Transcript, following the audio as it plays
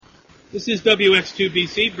This is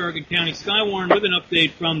WX2BC, Bergen County Skywarn, with an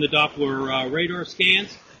update from the Doppler radar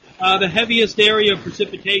scans. The heaviest area of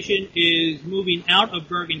precipitation is moving out of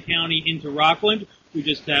Bergen County into Rockland. We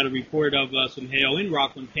just had a report of some hail in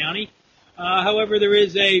Rockland County. However, there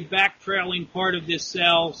is a back-trailing part of this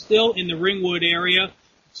cell still in the Ringwood area,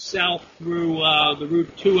 south through the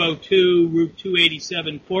Route 202, Route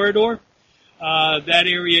 287 corridor. That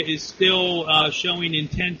area is still showing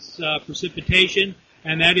intense precipitation,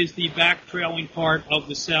 and that is the back-trailing part of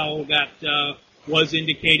the cell that was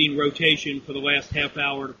indicating rotation for the last half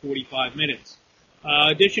hour to 45 minutes.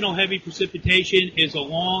 Additional heavy precipitation is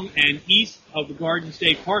along and east of the Garden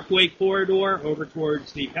State Parkway corridor over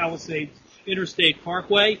towards the Palisades Interstate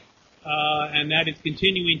Parkway, and that is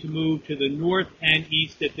continuing to move to the north and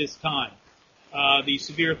east at this time. The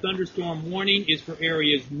severe thunderstorm warning is for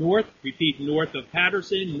areas north, repeat, north of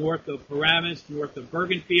Patterson, north of Paramus, north of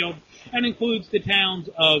Bergenfield, and includes the towns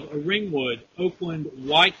of Ringwood, Oakland,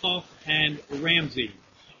 Wyckoff, and Ramsey,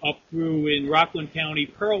 up through in Rockland County,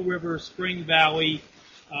 Pearl River, Spring Valley,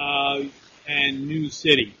 and New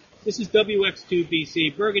City. This is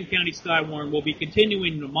WX2BC. Bergen County Skywarn will be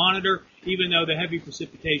continuing to monitor, even though the heavy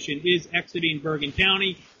precipitation is exiting Bergen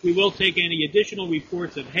County. We will take any additional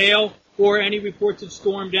reports of hail or any reports of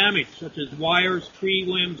storm damage, such as wires, tree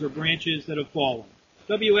limbs, or branches that have fallen.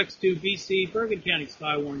 WX2BC, Bergen County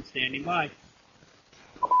Skywarn, standing by.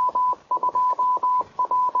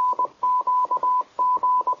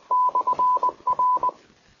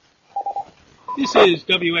 This is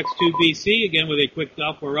WX2BC, again with a quick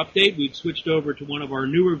Doppler update. We've switched over to one of our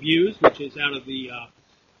newer views, which is out of the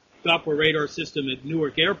Doppler radar system at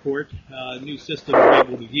Newark Airport. New system we're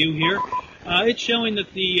able to view here. It's showing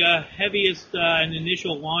that the heaviest and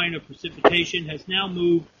initial line of precipitation has now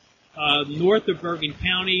moved north of Bergen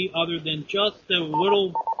County, other than just the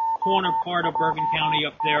little corner part of Bergen County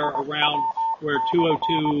up there around where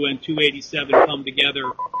 202 and 287 come together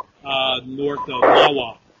north of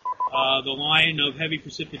Wawa. The line of heavy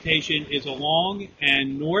precipitation is along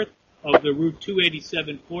and north of the Route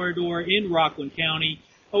 287 corridor in Rockland County.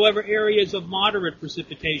 However, areas of moderate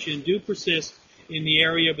precipitation do persist in the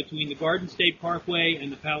area between the Garden State Parkway and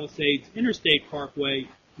the Palisades Interstate Parkway,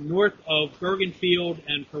 north of Bergenfield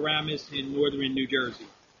and Paramus in northern New Jersey.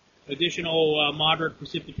 Additional moderate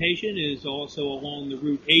precipitation is also along the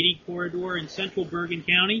Route 80 corridor in central Bergen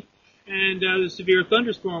County, and the severe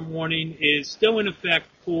thunderstorm warning is still in effect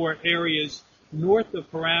for areas north of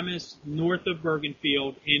Paramus, north of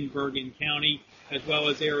Bergenfield in Bergen County, as well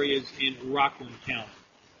as areas in Rockland County.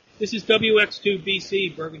 This is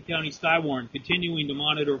WX2BC, Bergen County Skywarn, continuing to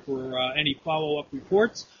monitor for any follow-up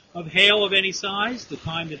reports of hail of any size, the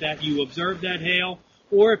time that you observed that hail,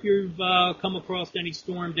 or if you've come across any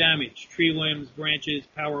storm damage, tree limbs, branches,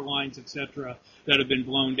 power lines, etc., that have been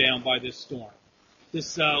blown down by this storm.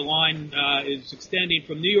 This line is extending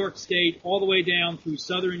from New York State all the way down through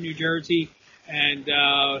southern New Jersey and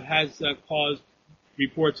has caused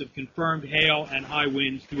reports of confirmed hail and high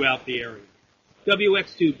winds throughout the area.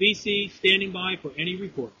 WX2BC, standing by for any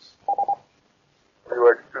reports.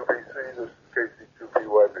 WX2BC, this is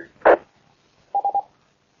KC2PYB.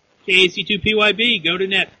 KC2PYB, go to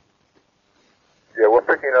net. Yeah, we're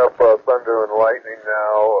picking up thunder and lightning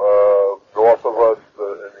now north of us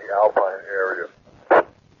in the Alpine area.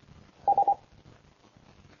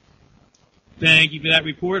 Thank you for that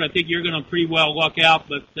report. I think you're going to pretty well luck out,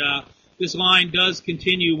 but this line does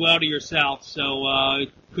continue well to your south, so it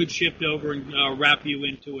could shift over and wrap you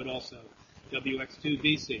into it also.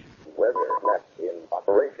 WX2BC. Weather map in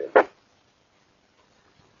operation.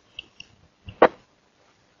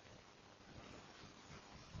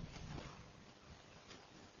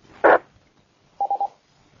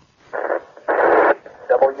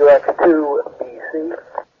 WX2BC,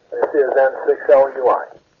 this is N6LUI.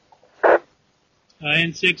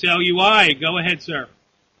 N6LUI, go ahead, sir.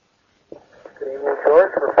 Good evening,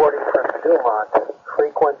 George. Reporting from Dumont.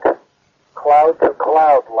 Frequent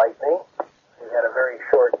cloud-to-cloud lightning. We had a very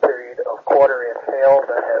short period of quarter-inch hail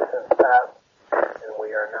that has since passed, and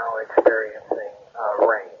we are now experiencing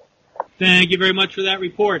rain. Thank you very much for that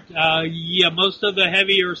report. Yeah, most of the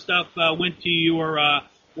heavier stuff went to your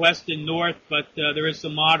west and north, but there is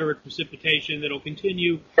some moderate precipitation that will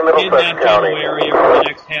continue in that general area for the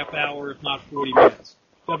next half hour, if not 40 minutes.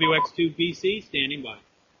 WX2BC, standing by.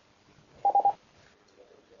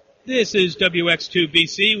 This is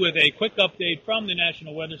WX2BC with a quick update from the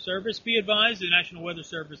National Weather Service. Be advised, the National Weather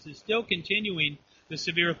Service is still continuing the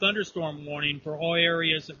severe thunderstorm warning for all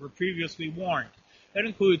areas that were previously warned. That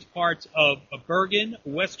includes parts of Bergen,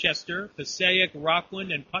 Westchester, Passaic,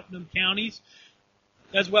 Rockland, and Putnam counties,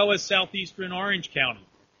 as well as southeastern Orange County.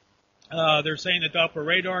 They're saying the Doppler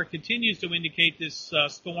radar continues to indicate this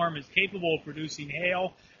storm is capable of producing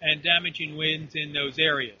hail and damaging winds in those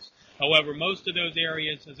areas. However, most of those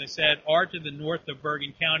areas, as I said, are to the north of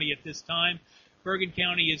Bergen County at this time. Bergen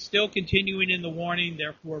County is still continuing in the warning,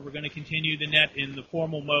 therefore we're going to continue the net in the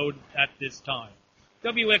formal mode at this time.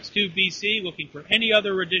 WX2BC looking for any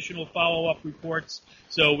other additional follow-up reports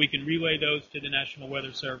so we can relay those to the National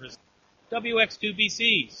Weather Service.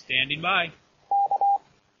 WX2BC, standing by.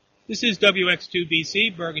 This is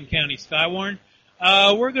WX2BC, Bergen County Skywarn.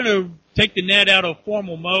 We're going to take the net out of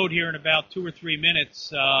formal mode here in about 2 or 3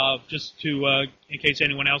 minutes, just to, in case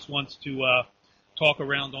anyone else wants to talk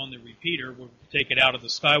around on the repeater. We'll take it out of the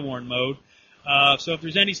Skywarn mode. So if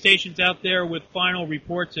there's any stations out there with final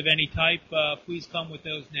reports of any type, please come with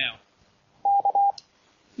those now.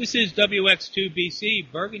 This is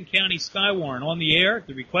WX2BC, Bergen County Skywarn, on the air at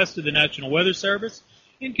the request of the National Weather Service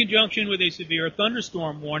in conjunction with a severe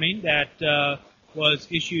thunderstorm warning that was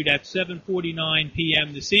issued at 7:49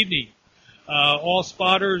 p.m. this evening. All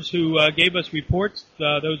spotters who gave us reports,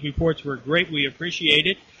 those reports were greatly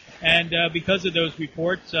appreciated. And because of those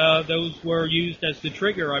reports, those were used as the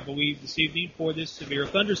trigger, I believe, this evening for this severe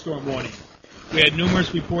thunderstorm warning. We had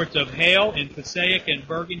numerous reports of hail in Passaic and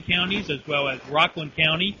Bergen counties, as well as Rockland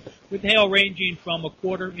County, with hail ranging from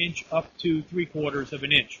 1/4 inch up to 3/4 of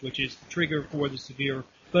an inch, which is the trigger for the severe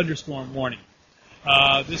thunderstorm warning.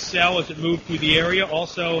 This cell, as it moved through the area,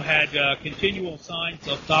 also had continual signs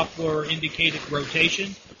of Doppler indicated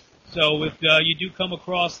rotation. So if you do come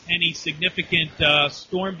across any significant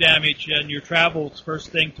storm damage in your travels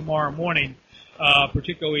first thing tomorrow morning,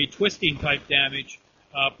 particularly twisting type damage,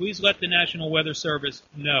 please let the National Weather Service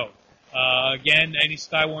know. Again, any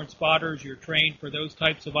Skywarn spotters, you're trained for those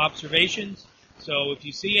types of observations. So if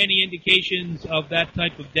you see any indications of that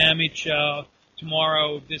type of damage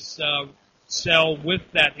tomorrow, this cell with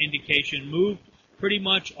that indication moved pretty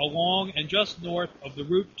much along and just north of the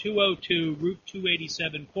Route 202, Route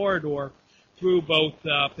 287 corridor through both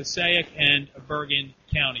Passaic and Bergen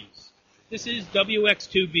counties. This is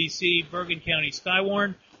WX2BC, Bergen County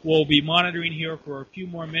Skywarn. We'll be monitoring here for a few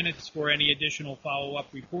more minutes for any additional follow-up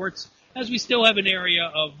reports, as we still have an area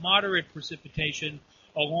of moderate precipitation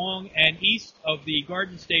along and east of the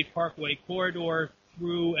Garden State Parkway corridor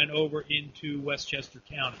through and over into Westchester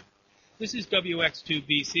County. This is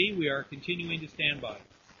WX2BC. We are continuing to stand by.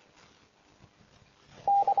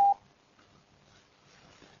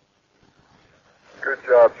 Good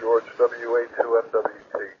job, George.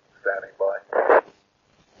 WA2FWT, standing by.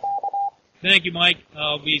 Thank you, Mike.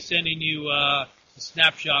 I'll be sending you a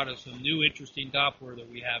snapshot of some new interesting Doppler that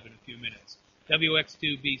we have in a few minutes.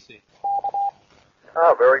 WX2BC.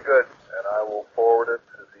 Very good. And I will forward it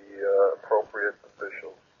to the appropriate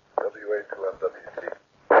officials. WA2FWT.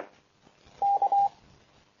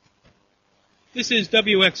 This is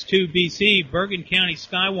WX2BC, Bergen County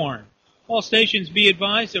Skywarn. All stations be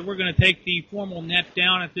advised that we're going to take the formal net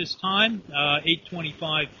down at this time,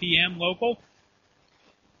 8:25 p.m. local.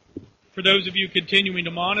 For those of you continuing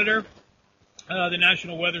to monitor, the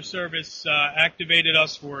National Weather Service activated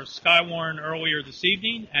us for Skywarn earlier this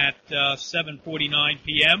evening at 7:49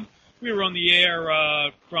 p.m. We were on the air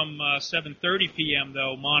from 7:30 p.m.,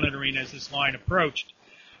 though, monitoring as this line approached.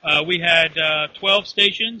 We had 12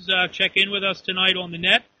 stations check in with us tonight on the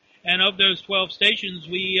net, and of those 12 stations,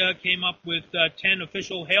 we came up with 10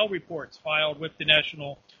 official hail reports filed with the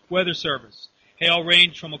National Weather Service. Hail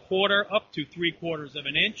ranged from 1/4 up to 3/4 of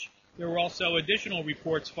an inch. There were also additional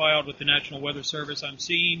reports filed with the National Weather Service I'm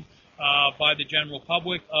seeing by the general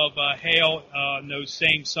public of hail in those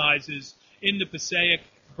same sizes in the Passaic,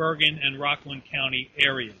 Bergen, and Rockland County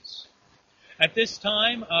areas. At this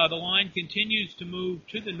time, the line continues to move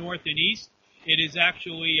to the north and east. It is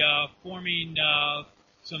actually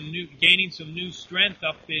gaining some new strength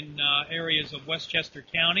up in areas of Westchester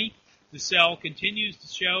County. The cell continues to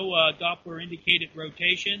show Doppler indicated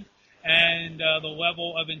rotation, and the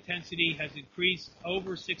level of intensity has increased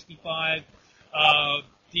over 65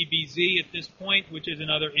 dBz at this point, which is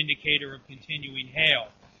another indicator of continuing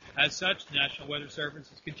hail. As such, the National Weather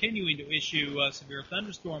Service is continuing to issue severe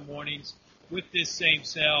thunderstorm warnings with this same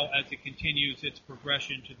cell as it continues its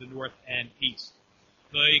progression to the north and east.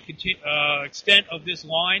 The extent of this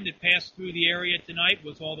line that passed through the area tonight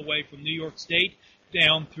was all the way from New York State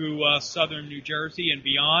down through southern New Jersey and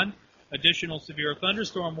beyond. Additional severe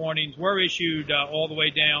thunderstorm warnings were issued all the way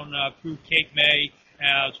down through Cape May,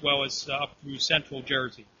 as well as up through central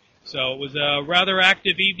Jersey. So it was a rather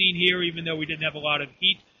active evening here, even though we didn't have a lot of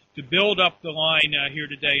heat to build up the line here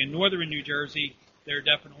today in northern New Jersey. There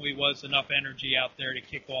definitely was enough energy out there to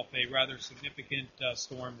kick off a rather significant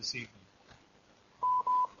storm this evening.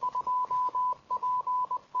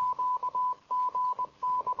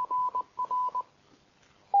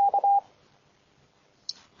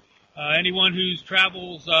 anyone whose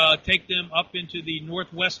travels take them up into the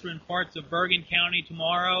northwestern parts of Bergen County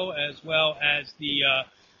tomorrow, as well as the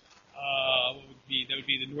that would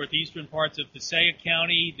be the northeastern parts of Passaic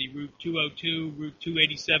County, the Route 202, Route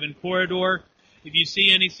 287 corridor. If you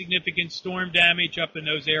see any significant storm damage up in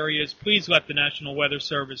those areas, please let the National Weather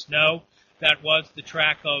Service know. That was the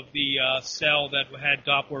track of the cell that had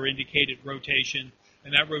Doppler indicated rotation,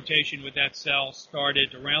 and that rotation with that cell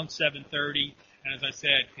started around 7:30, and as I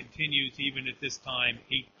said, continues even at this time,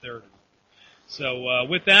 8:30. So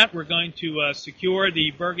with that, we're going to secure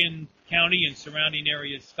the Bergen County and surrounding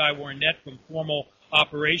areas Skywarn net from formal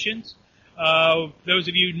operations. Those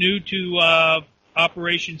of you new to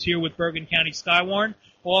operations here with Bergen County Skywarn,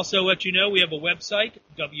 we'll also let you know we have a website,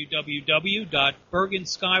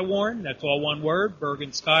 www.BergenSkywarn, that's all one word,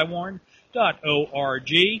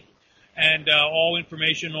 BergenSkywarn.org, and all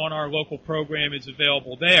information on our local program is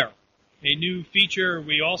available there. A new feature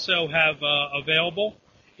we also have available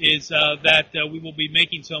is that we will be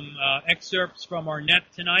making some excerpts from our net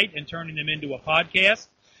tonight and turning them into a podcast.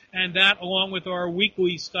 And that, along with our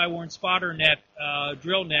weekly Skywarn Spotter net,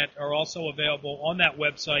 drill net, are also available on that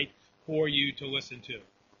website for you to listen to.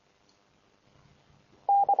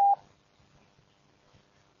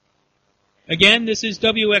 Again, this is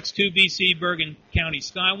WX2BC Bergen County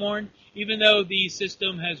Skywarn. Even though the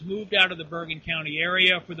system has moved out of the Bergen County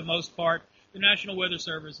area for the most part, the National Weather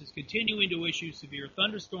Service is continuing to issue severe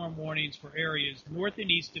thunderstorm warnings for areas north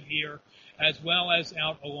and east of here, as well as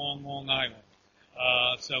out along Long Island.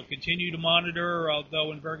 So continue to monitor,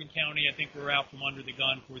 although in Bergen County, I think we're out from under the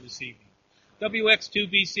gun for this evening.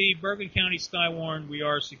 WX2BC, Bergen County Skywarn, we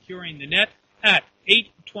are securing the net at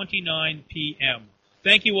 8:29 p.m.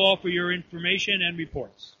 Thank you all for your information and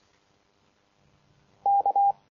reports.